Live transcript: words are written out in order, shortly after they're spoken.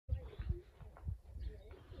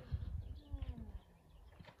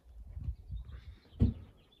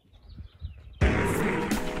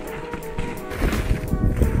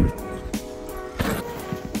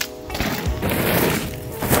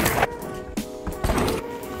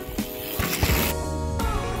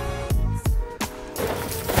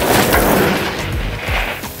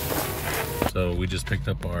just picked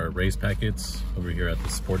up our race packets over here at the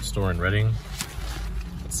sports store in Reading.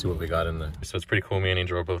 Let's see what we got in there. So it's pretty cool. Me and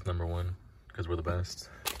Angel are both #1 because we're the best.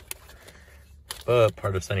 But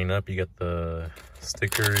part of signing up, you get the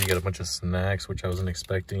sticker, you get a bunch of snacks, which I wasn't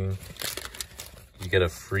expecting. You get a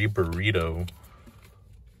free burrito.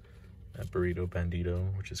 That burrito bandito,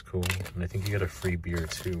 which is cool. And I think you get a free beer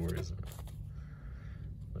too. Where is it?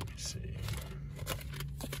 Let me see.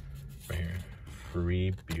 Right here.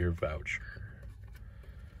 Free beer voucher.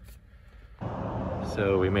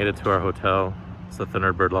 So we made it to our hotel. It's the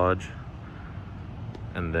Thunderbird Lodge.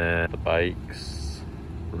 And then the bikes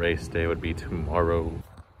race day would be tomorrow.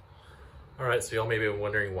 All right, so y'all may be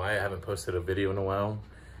wondering why I haven't posted a video in a while.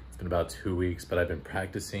 It's been about 2 weeks, but I've been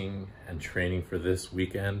practicing and training for this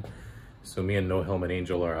weekend. So me and No Helmet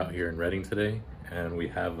Angel are out here in Reading today, and we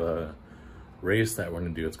have a race that we're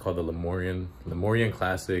gonna do. It's called the Lemurian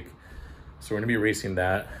Classic. So we're gonna be racing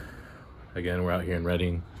that. Again, we're out here in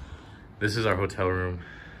Reading. This is our hotel room.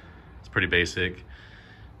 It's pretty basic.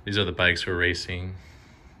 These are the bikes we're racing.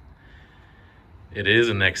 It is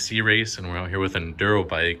an XC race, and we're out here with enduro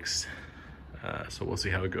bikes. So we'll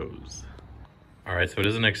see how it goes. All right, so it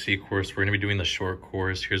is an XC course. We're gonna be doing the short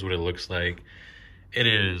course. Here's what it looks like. It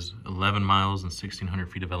is 11 miles and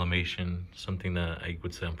 1,600 feet of elevation, something that I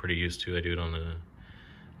would say I'm pretty used to. I do it on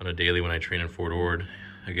a daily when I train in Fort Ord.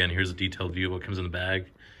 Again, here's a detailed view of what comes in the bag.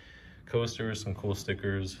 Coasters, some cool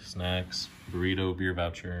stickers, snacks, burrito, beer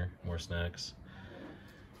voucher, more snacks,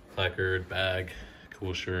 placard, bag,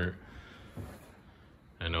 cool shirt,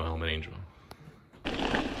 and No Helmet Angel.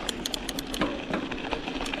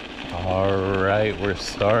 All right, we're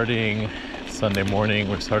starting Sunday morning.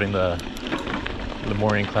 We're starting the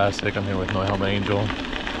Lemurian Classic. I'm here with No Helmet Angel.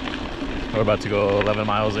 We're about to go 11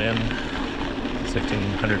 miles in,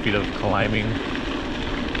 1,600 feet of climbing.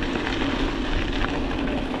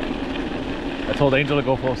 I told Angel to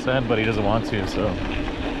go full send, but he doesn't want to, so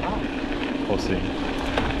we'll see.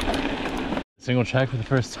 Single track for the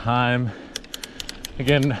first time.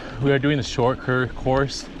 Again, we are doing the short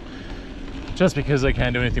course just because I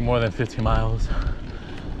can't do anything more than 15 miles.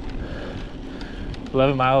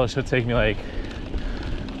 11 miles should take me like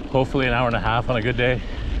hopefully an hour and a half on a good day.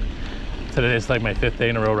 Today it's like my 5th day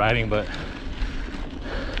in a row riding, but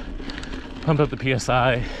pumped up the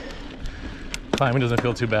PSI. Climbing doesn't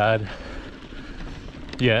feel too bad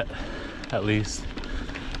yet, at least,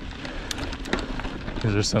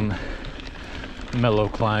 because there's some mellow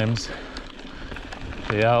climbs.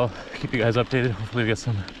 But yeah, I'll keep you guys updated. Hopefully we get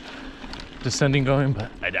some descending going,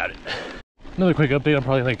 but I doubt it. Another quick update. I'm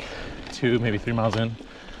probably like 2, maybe 3 miles in.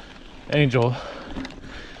 Angel,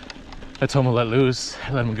 I told him to let loose,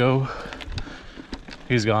 let him go.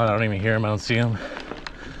 He's gone. I don't even hear him. I don't see him.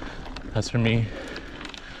 That's for me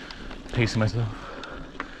pacing myself.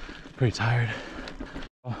 Pretty tired.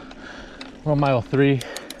 We're on mile 3.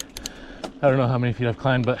 I don't know how many feet I've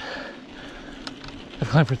climbed, but I've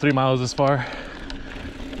climbed for 3 miles this far.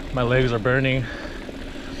 My legs are burning.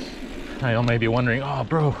 I know, may be wondering, oh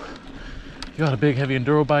bro, you got a big heavy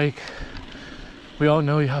enduro bike. We all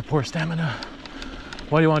know you have poor stamina.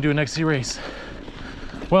 Why do you want to do an XC race?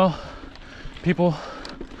 Well, people,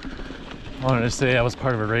 I wanted to say I was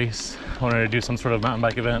part of a race. I wanted to do some sort of mountain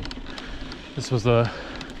bike event. This was the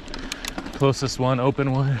closest one,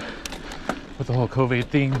 open one, with the whole COVID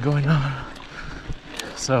thing going on.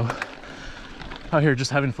 So, out here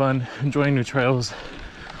just having fun, enjoying new trails.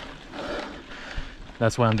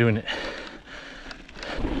 That's why I'm doing it.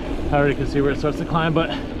 I already can see where it starts to climb, but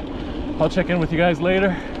I'll check in with you guys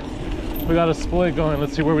later. We got a split going.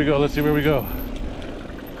 Let's see where we go. Let's see where we go.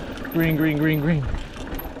 Green, green, green, green.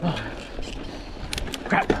 Oh,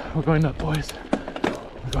 crap. We're going up, boys.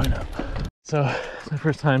 We're going up. So, it's my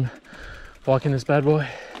first time walking this bad boy.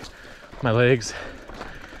 My legs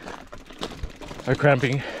are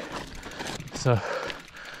cramping. So,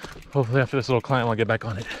 hopefully after this little climb, I'll get back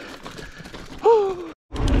on it.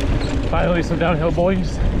 Finally, some downhill,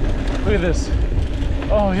 boys. Look at this.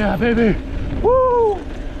 Oh, yeah, baby. Woo!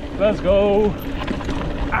 Let's go.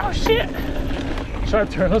 Oh, shit. Sharp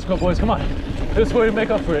turn. Let's go, boys. Come on. This is where we make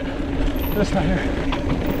up for it. This right here.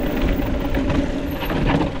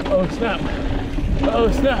 Oh, snap.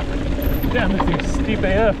 Oh, snap. Damn, this thing's steep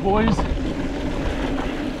AF, boys.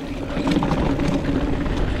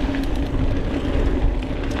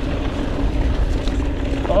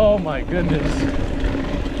 Oh, my goodness.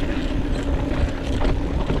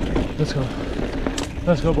 Let's go.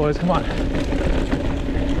 Let's go, boys. Come on.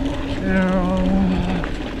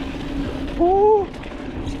 Woo!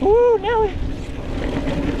 Woo, Nelly!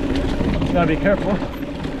 Gotta be careful.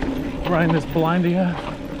 Riding this blindy.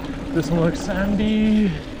 This one looks sandy.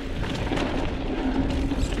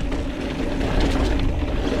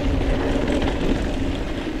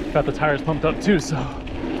 Got the tires pumped up too, so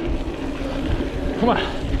come on,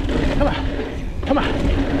 come on, come on.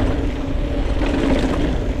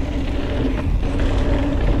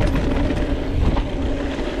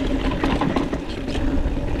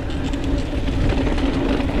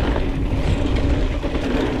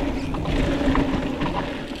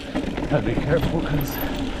 Gotta be careful because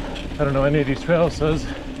I don't know any of these trails, so as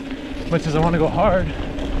much as I want to go hard,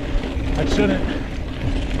 I shouldn't.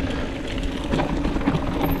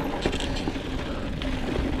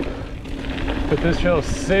 But this trail's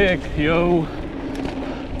sick, yo.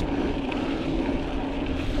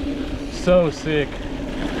 So sick.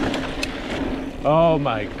 Oh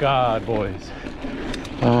my God, boys.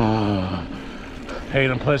 Oh,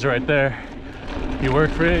 pain and pleasure right there. You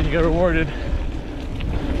work for it, you get rewarded.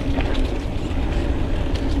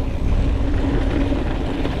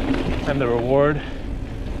 And the reward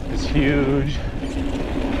is huge.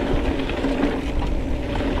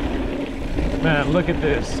 Man, look at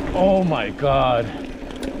this. Oh my God.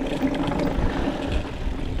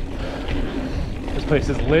 This place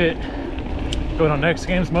is lit. Going on X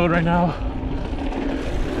Games mode right now.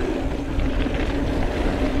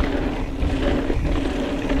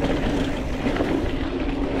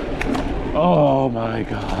 Oh my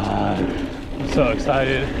God. I'm so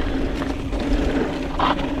excited.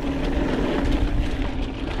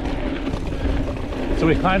 So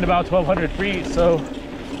we climbed about 1,200 feet, so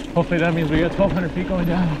hopefully that means we get 1,200 feet going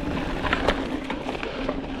down.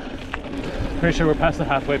 Pretty sure we're past the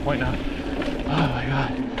halfway point now. Oh my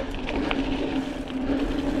God.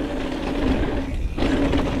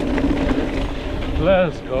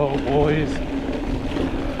 Let's go, boys.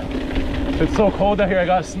 It's so cold out here, I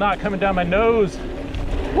got snot coming down my nose.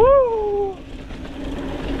 Woo!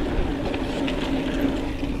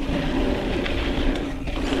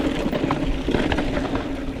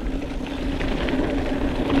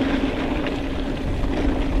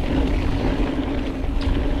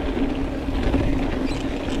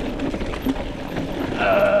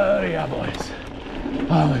 Yeah, boys.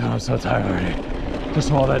 Oh my God, I'm so tired already. Just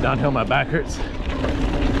from all that downhill, my back hurts.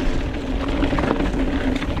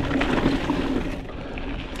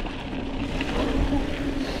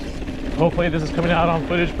 Hopefully this is coming out on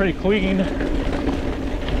footage pretty clean,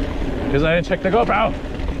 because I didn't check the GoPro.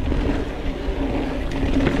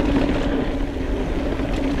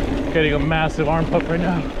 Getting a massive arm pump right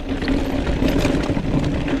now.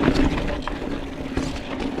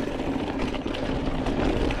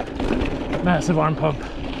 Massive arm pump,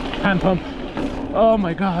 hand pump. Oh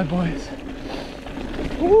my God, boys.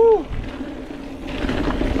 Woo!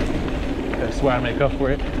 I swear I make up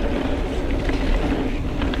for it.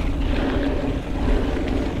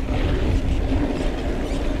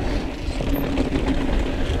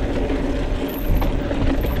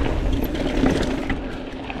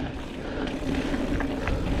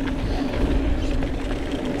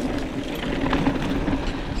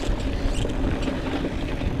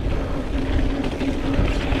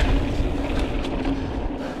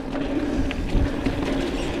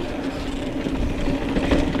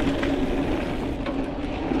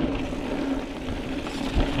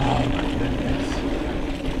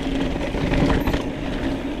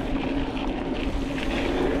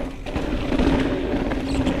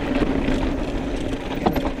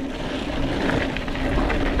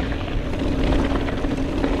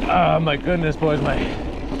 Oh my goodness, boys, my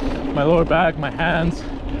lower back, my hands,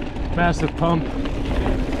 massive pump.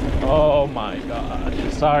 Oh my God.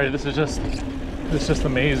 Sorry, this is just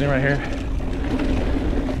amazing right here.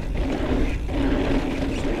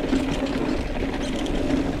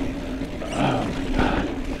 Oh my God.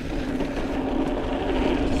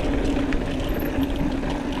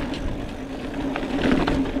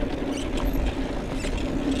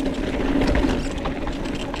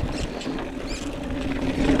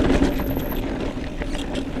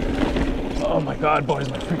 Oh my God, boys,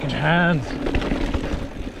 my freaking hands.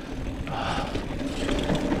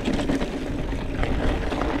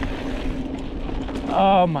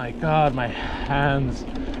 Oh my God, my hands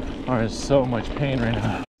are in so much pain right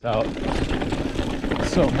now. Out.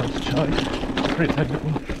 So much chug. It's pretty technical.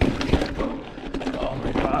 Oh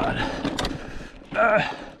my God.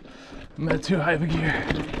 I'm at too high of a gear.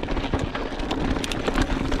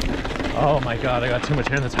 Oh my God, I got too much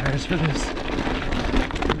air in the tires for this.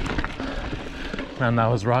 Man, that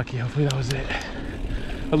was rocky. Hopefully that was it.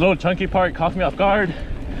 A little chunky part caught me off guard.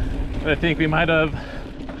 But I think we might have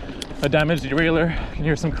a damaged derailleur. You can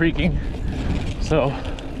hear some creaking. So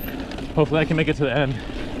hopefully I can make it to the end.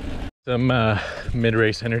 Some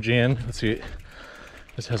mid-race energy in. Let's see.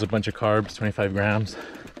 This has a bunch of carbs, 25 grams.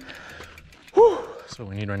 Whew. That's what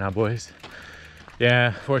we need right now, boys.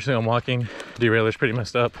 Yeah, fortunately I'm walking. Derailleur's pretty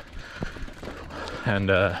messed up. And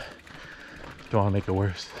don't want to make it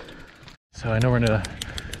worse. So I know we're gonna,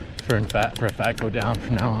 for a fact, go down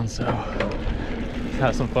from now on, so let's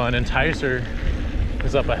have some fun. Enticer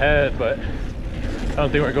is up ahead, but I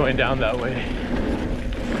don't think we're going down that way.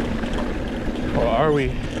 Or are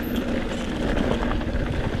we?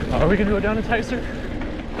 Are we gonna go down Enticer?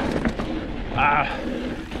 Ah,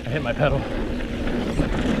 I hit my pedal.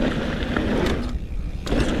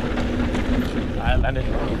 I landed.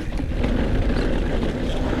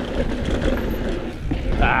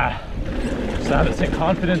 Ah, still have the same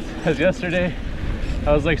confidence as yesterday.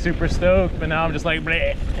 I was like super stoked, but now I'm just like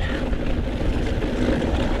bleh.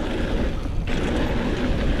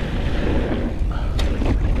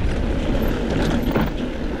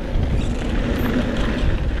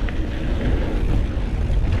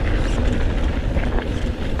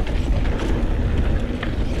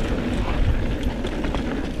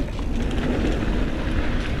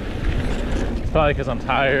 Probably because I'm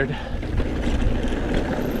tired. I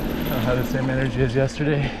don't have the same energy as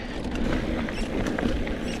yesterday.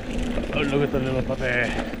 Oh, look at the little puppy.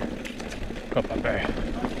 Go puppy.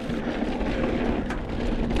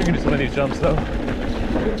 We can do some of these jumps though.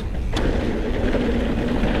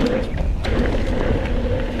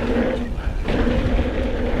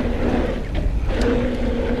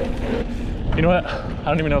 You know what? I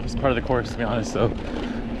don't even know if it's part of the course, to be honest, though.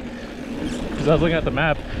 Because I was looking at the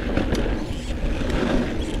map.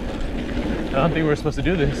 I don't think we were supposed to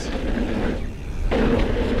do this.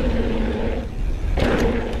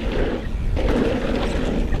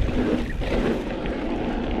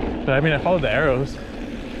 But I mean, I followed the arrows.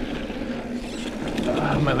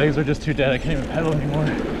 My legs are just too dead. I can't even pedal anymore.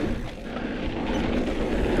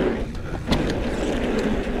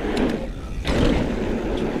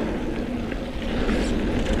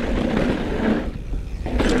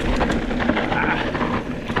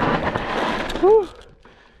 Whew.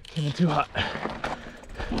 Came in too hot.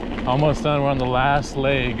 Almost done. We're on the last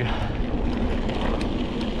leg.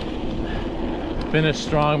 Finished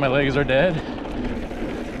strong. My legs are dead.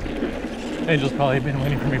 Angel's probably been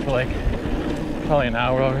waiting for me for like probably an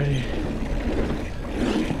hour already.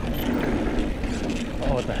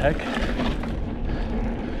 Oh, what the heck?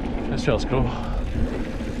 This trail's cool.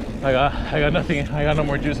 I got nothing. I got no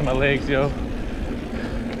more juice in my legs, yo.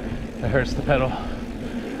 It hurts the pedal.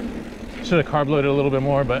 Should have carb loaded a little bit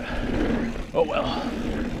more, but oh well.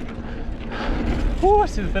 Woo, I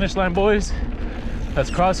see the finish line, boys.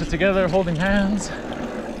 Let's cross it together, holding hands.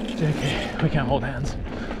 JK, we can't hold hands.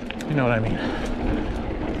 You know what I mean.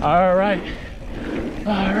 All right.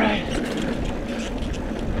 All right.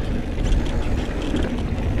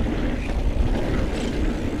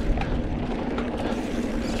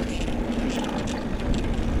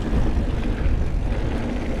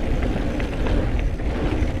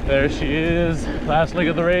 There she is. Last leg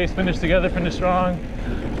of the race. Finish together, finish strong.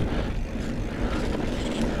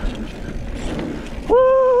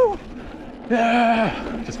 Woo!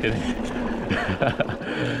 Yeah! Just kidding.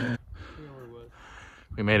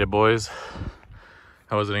 We made it, boys.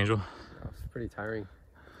 How was it, Angel? It's pretty tiring.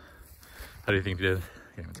 How do you think you did?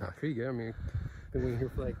 Pretty good. I mean, been waiting here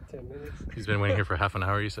for like 10 minutes. He's been waiting here for half an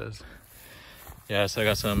hour, he says. Yeah, so I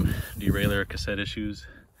got some derailleur cassette issues.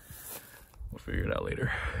 We'll figure it out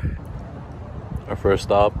later. Our first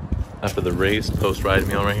stop after the race, post-ride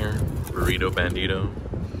meal right here. Burrito Bandito.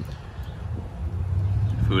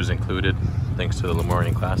 Food is included, thanks to the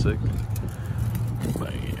Lemurian Classic.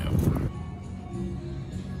 But yeah.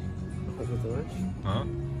 Huh?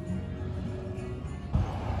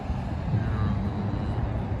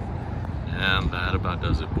 And that about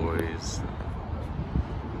does it, boys.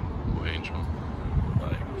 Boy, Angel.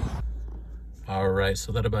 Alright,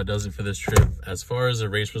 so that about does it for this trip. As far as the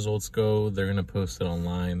race results go, they're going to post it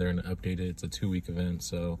online. They're going to update it. It's a 2-week event,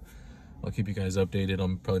 so I'll keep you guys updated.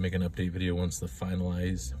 I'll probably make an update video once they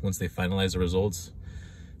finalize the results.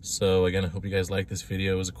 So again, I hope you guys like this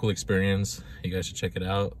video. It was a cool experience. You guys should check it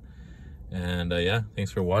out. And yeah,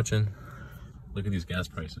 thanks for watching. Look at these gas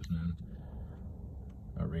prices, man.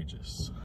 Outrageous.